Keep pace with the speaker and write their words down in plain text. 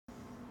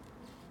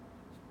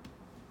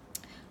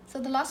So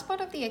the last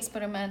part of the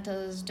experiment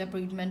is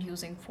debridement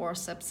using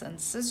forceps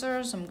and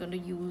scissors. I'm going to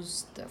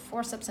use the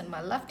forceps in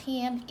my left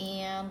hand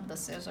and the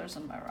scissors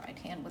in my right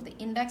hand with the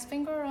index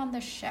finger on the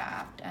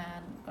shaft, and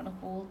I'm going to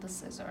hold the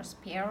scissors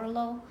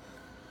parallel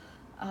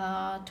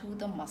to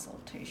the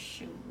muscle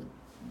tissue.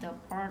 The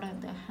part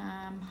of the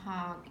ham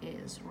hock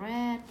is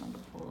red. I'm going to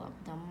pull up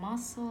the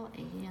muscle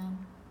and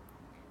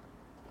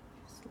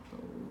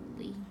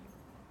slowly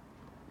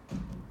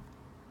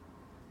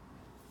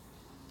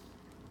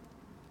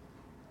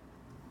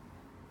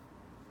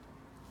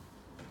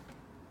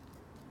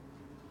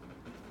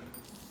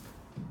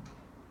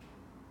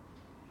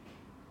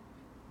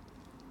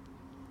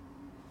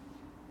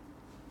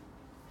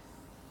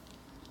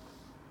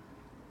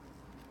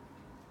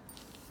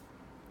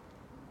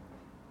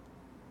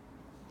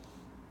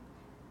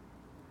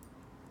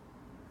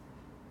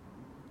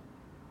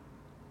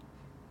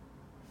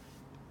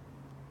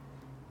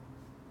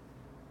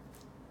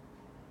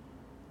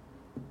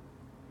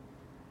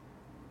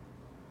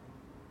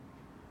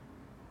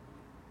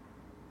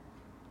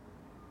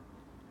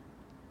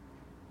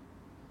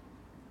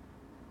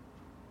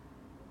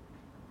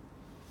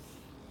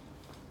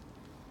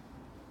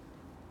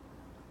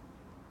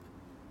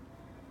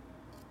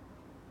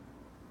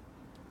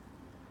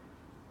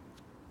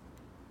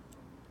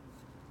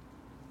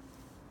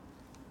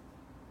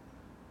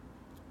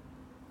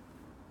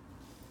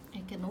I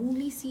can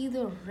only see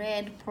the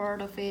red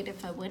part of it.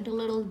 If I went a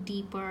little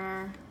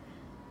deeper,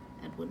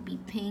 it would be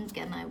pink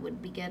and I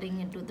would be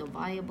getting into the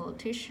viable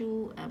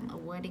tissue. I'm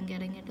avoiding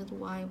getting into the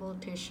viable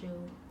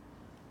tissue.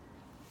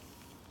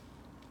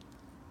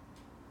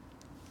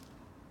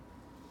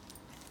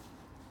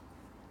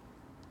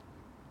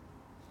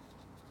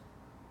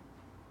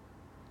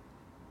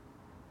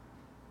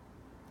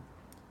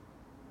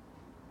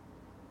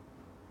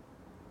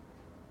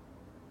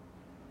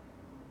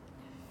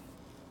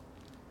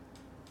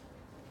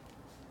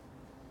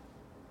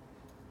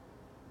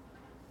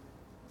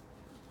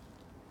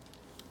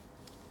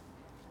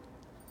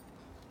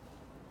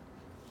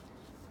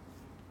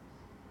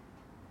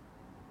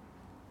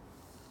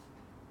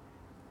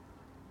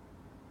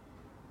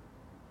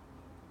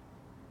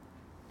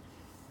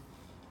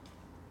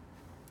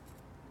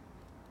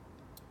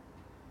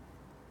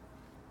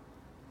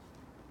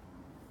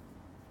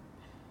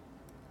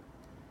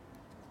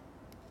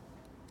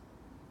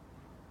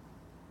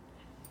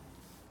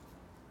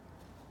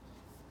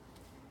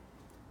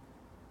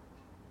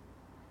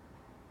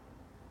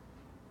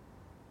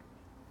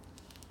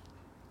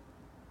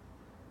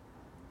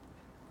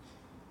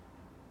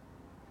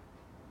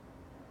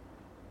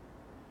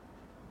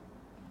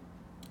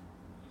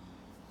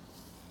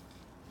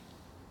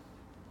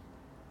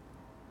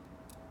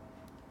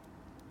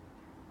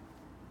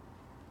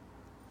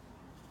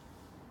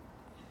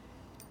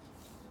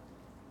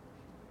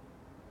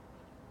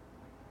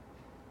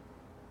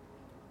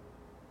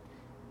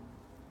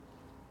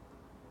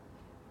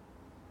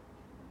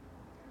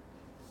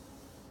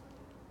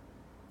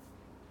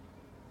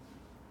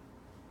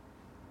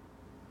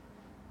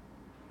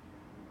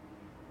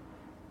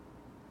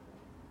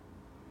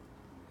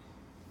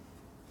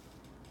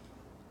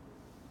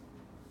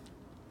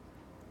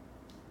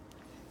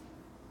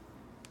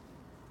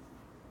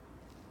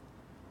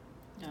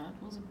 That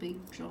was a big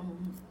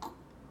chunk.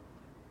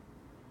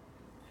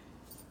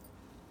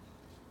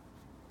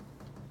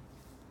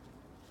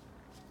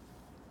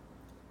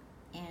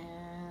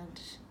 And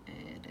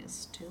it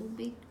is too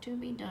big to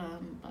be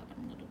done, but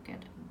I'm going to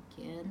get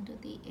again to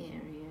the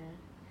area,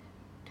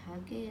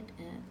 tug it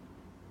in.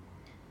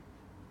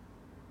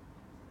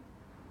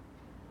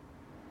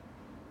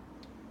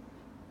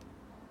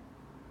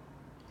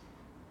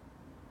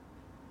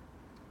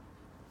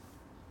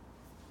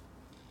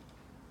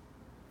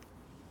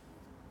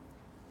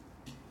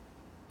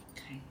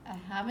 I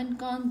haven't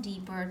gone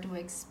deeper to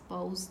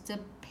expose the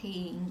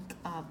pink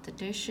of the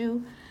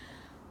tissue,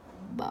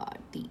 but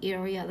the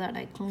area that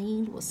I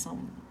cleaned was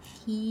some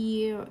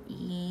here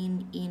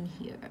in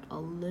here, a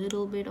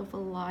little bit of a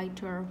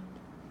lighter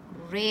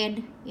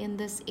red in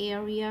this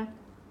area,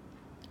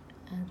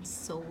 and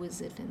so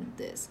is it in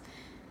this.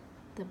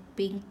 The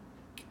pink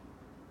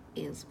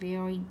is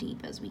very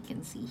deep, as we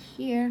can see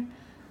here.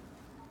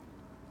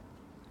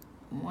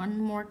 One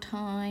more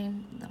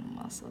time, the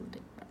muscle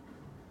dipper.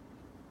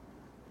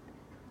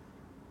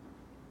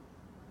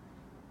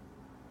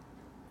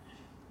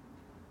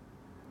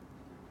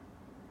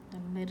 The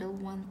middle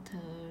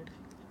 1/3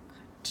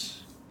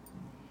 cut.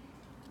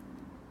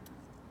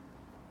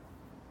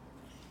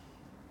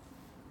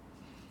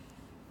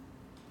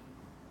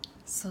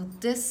 So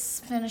this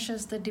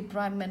finishes the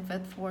debridement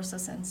with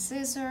forceps and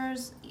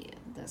scissors. Yeah,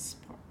 this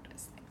part